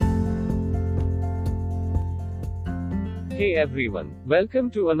Hey everyone, welcome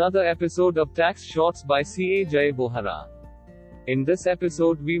to another episode of Tax Shorts by CA Jay Bohara. In this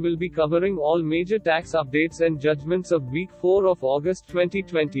episode, we will be covering all major tax updates and judgments of week 4 of August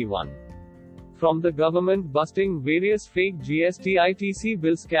 2021. From the government busting various fake GST ITC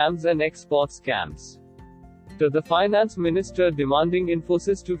bill scams and export scams, to the finance minister demanding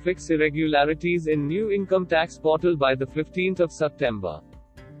Infosys to fix irregularities in new income tax portal by the 15th of September.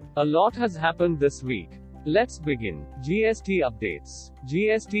 A lot has happened this week. Let's begin. GST updates.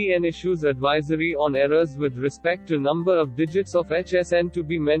 GSTN issues advisory on errors with respect to number of digits of HSN to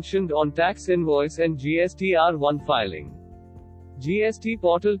be mentioned on tax invoice and GSTR1 filing. GST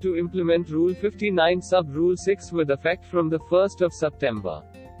portal to implement Rule 59 Sub-Rule 6 with effect from the 1st of September.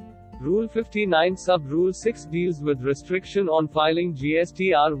 Rule 59 Sub-Rule 6 deals with restriction on filing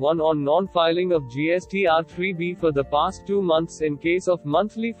GSTR1 on non-filing of GSTR3B for the past 2 months in case of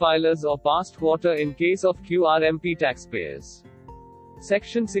monthly filers or past quarter in case of QRMP taxpayers.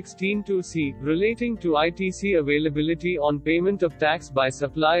 Section 16(2)(c), relating to ITC availability on payment of tax by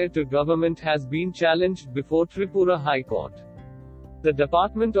supplier to government has been challenged before Tripura High Court. The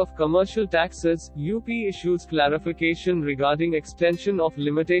Department of Commercial Taxes, UP issues clarification regarding extension of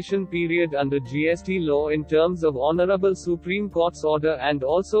limitation period under GST law in terms of Honorable Supreme Court's order and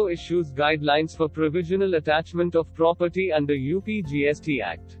also issues guidelines for provisional attachment of property under UP GST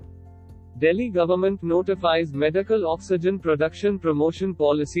Act. Delhi government notifies medical oxygen production promotion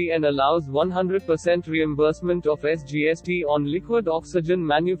policy and allows 100% reimbursement of SGST on liquid oxygen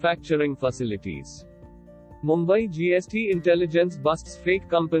manufacturing facilities. Mumbai GST intelligence busts fake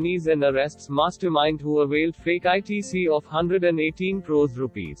companies and arrests mastermind who availed fake ITC of 118 crores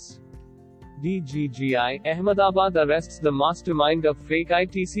rupees. DGGI, Ahmedabad arrests the mastermind of fake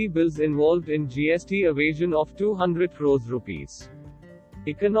ITC bills involved in GST evasion of 200 crores rupees.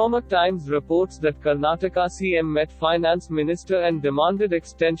 Economic Times reports that Karnataka CM met Finance Minister and demanded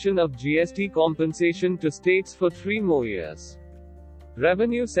extension of GST compensation to states for 3 more years.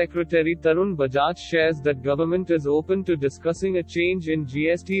 Revenue Secretary Tarun Bajaj shares that government is open to discussing a change in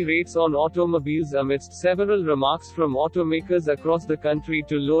GST rates on automobiles amidst several remarks from automakers across the country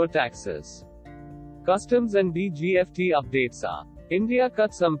to lower taxes. Customs and DGFT updates are: India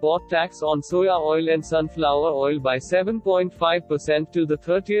cuts import tax on soya oil and sunflower oil by 7.5% till the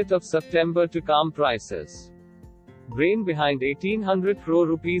 30th of September to calm prices. Brain behind 1800 crore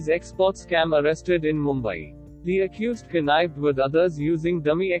rupees export scam arrested in Mumbai. The accused connived with others using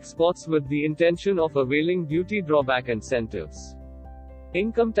dummy exports with the intention of availing duty drawback incentives.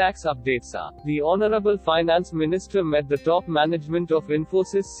 Income tax updates are: the Honorable Finance Minister met the top management of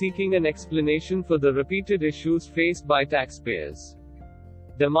Infosys seeking an explanation for the repeated issues faced by taxpayers.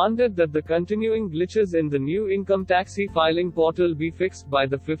 Demanded that the continuing glitches in the new income tax e-filing portal be fixed by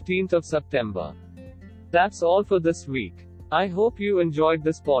the 15th of September. That's all for this week. I hope you enjoyed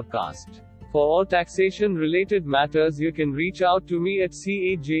this podcast. For all taxation related matters, you can reach out to me at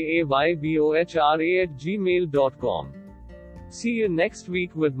cajaybohra@gmail.com. See you next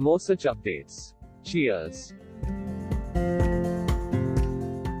week with more such updates. Cheers.